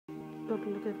Don't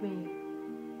look at me.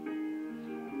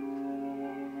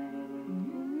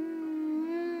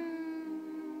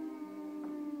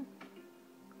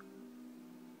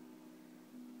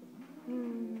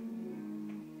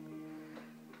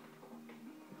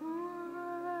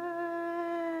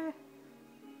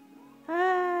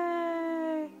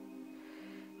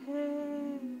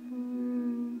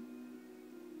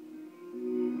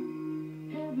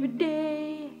 Every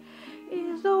day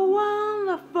is so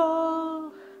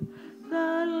wonderful.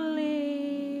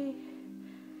 Suddenly,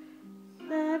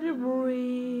 let it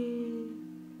breathe.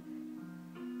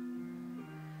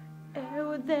 And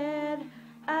with that,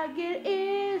 I get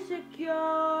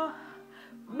insecure,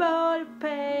 body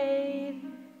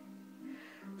pain,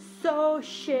 so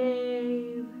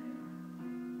shame.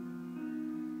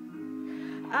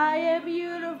 I am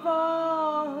beautiful,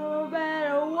 no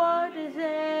matter what they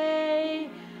say.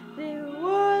 The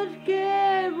words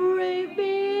can bring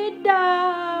me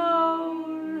down.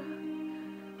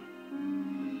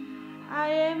 I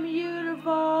am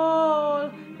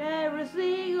beautiful, every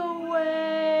single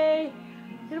way.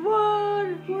 The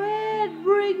words can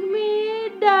bring me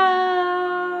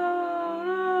down.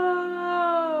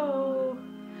 Oh,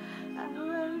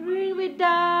 will bring me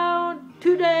down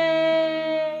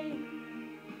today.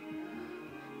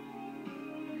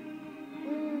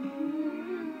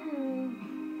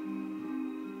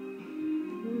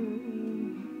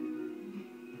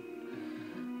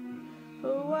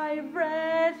 My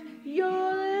friends,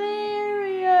 you're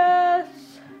delirious,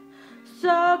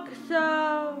 so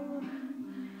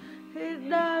and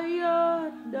now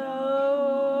you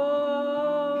know.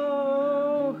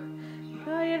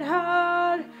 Trying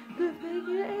hard to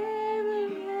figure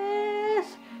everything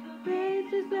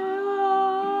faces are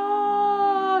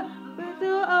on, but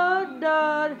they're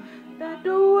undone. That's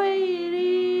the way it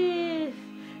is.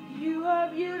 You are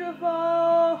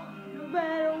beautiful, no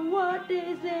matter what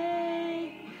they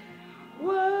say.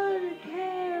 Words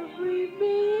can't bring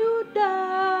me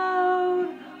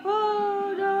down.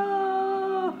 Oh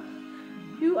no,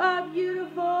 you are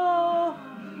beautiful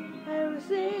every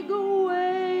single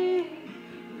way.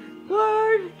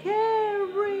 Words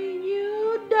can't bring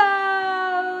you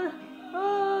down.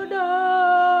 Oh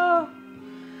no,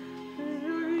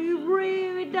 you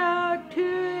bring me down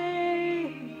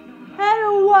today.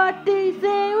 Matter what they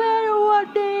say, matter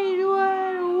what they do,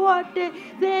 matter what they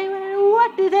say, matter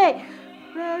what they say.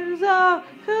 There's all,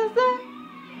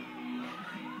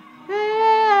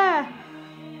 yeah.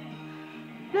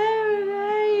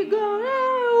 There you go,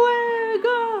 everywhere you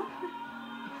go.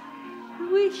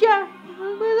 We shall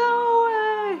be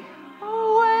always,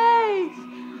 always,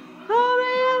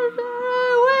 always,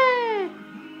 always.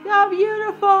 You're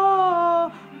beautiful,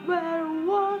 no matter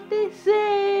what they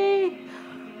say.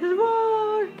 This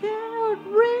world cannot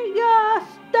bring us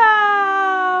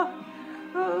down.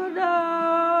 Oh no.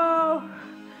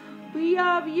 We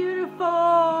are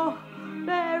beautiful,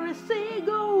 every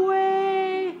single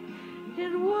way.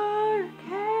 And words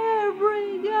can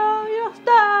bring out your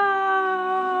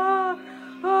star.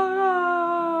 Oh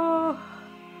no,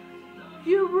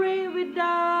 you bring me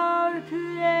down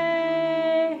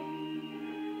today.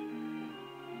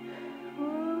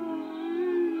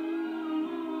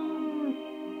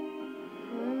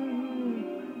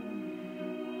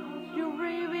 You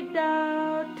bring me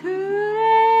down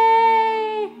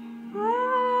today.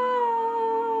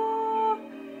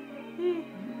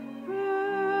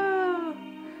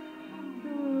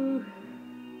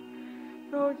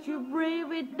 Don't you bring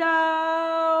me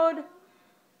down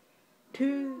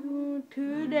to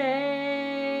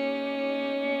today.